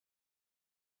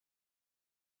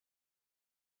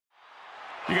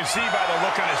You can see by the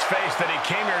look on his face that he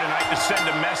came here tonight to send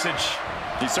a message.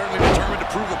 He's certainly determined to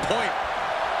prove a point,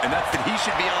 and that's that he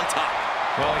should be on top.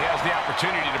 Well, he has the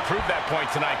opportunity to prove that point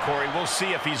tonight, Corey. We'll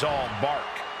see if he's all bark.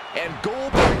 And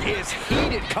Goldberg is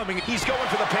heated coming. He's going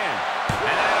for the pin.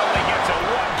 And that only gets a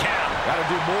 1 count. Got to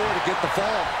do more to get the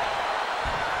fall.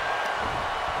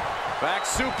 Back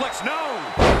suplex, no!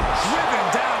 Driven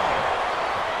down.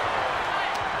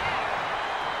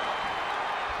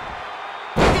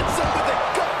 Gets him with a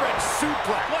gut-wrench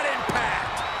suplex. What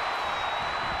impact!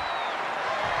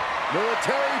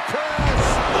 Military press.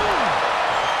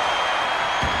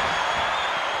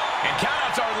 And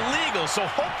countouts are legal, so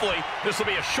hopefully this will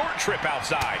be a short trip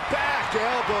outside. Back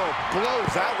elbow blows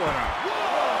that one up.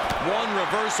 One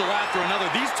reversal after another.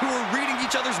 These two are reading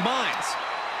each other's minds.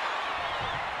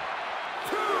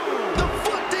 The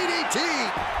foot DDT.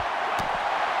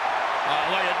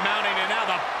 Look at mounting, and now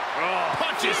the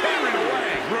punch is hammering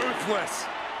away. Ruthless.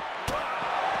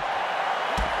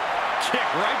 Kick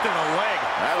right to the leg.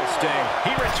 That'll sting.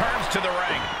 He returns to the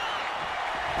ring.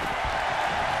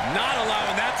 Not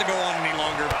allowing that to go on any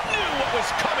longer. Knew what was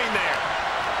coming there.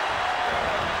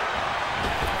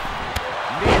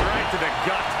 Knee right to the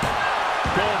gut.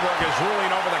 Goldberg is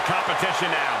ruling over the competition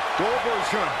now.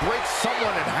 Goldberg's going to break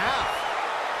someone in half.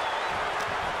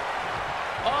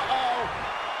 Uh-oh.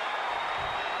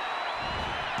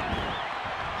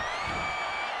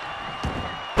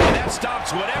 And that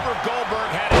stops whatever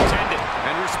Goldberg had intended.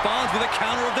 And responds with a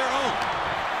counter of their own.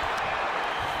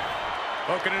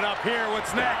 Hooking it up here.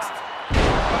 What's next?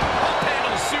 Up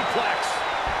handle suplex.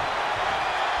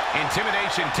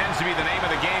 Intimidation tends to be the name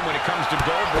of the game when it comes to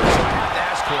Goldberg, so I have to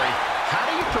ask, Corey, how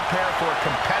do you prepare for a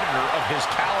competitor of his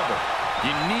caliber?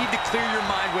 You need to clear your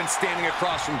mind when standing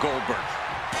across from Goldberg.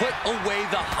 Put away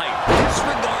the hype.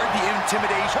 Disregard the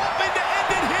intimidation. Hoping to end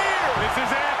it here. This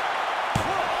is it.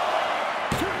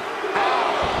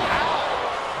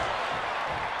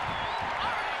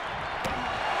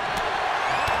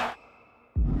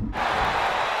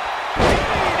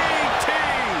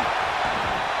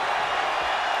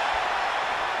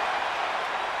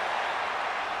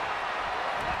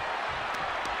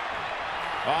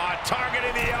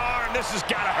 Targeting the arm. This has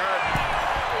got to hurt.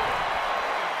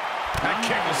 That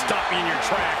kick will stop you in your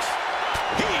tracks.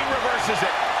 He reverses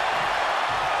it.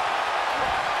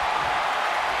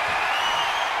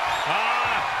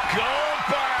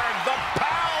 Goldberg, the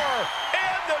power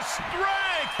and the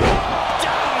strength.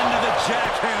 Down into the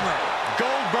jackhammer.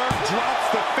 Goldberg drops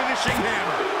the finishing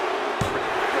hammer.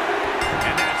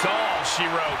 And that's all she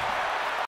wrote.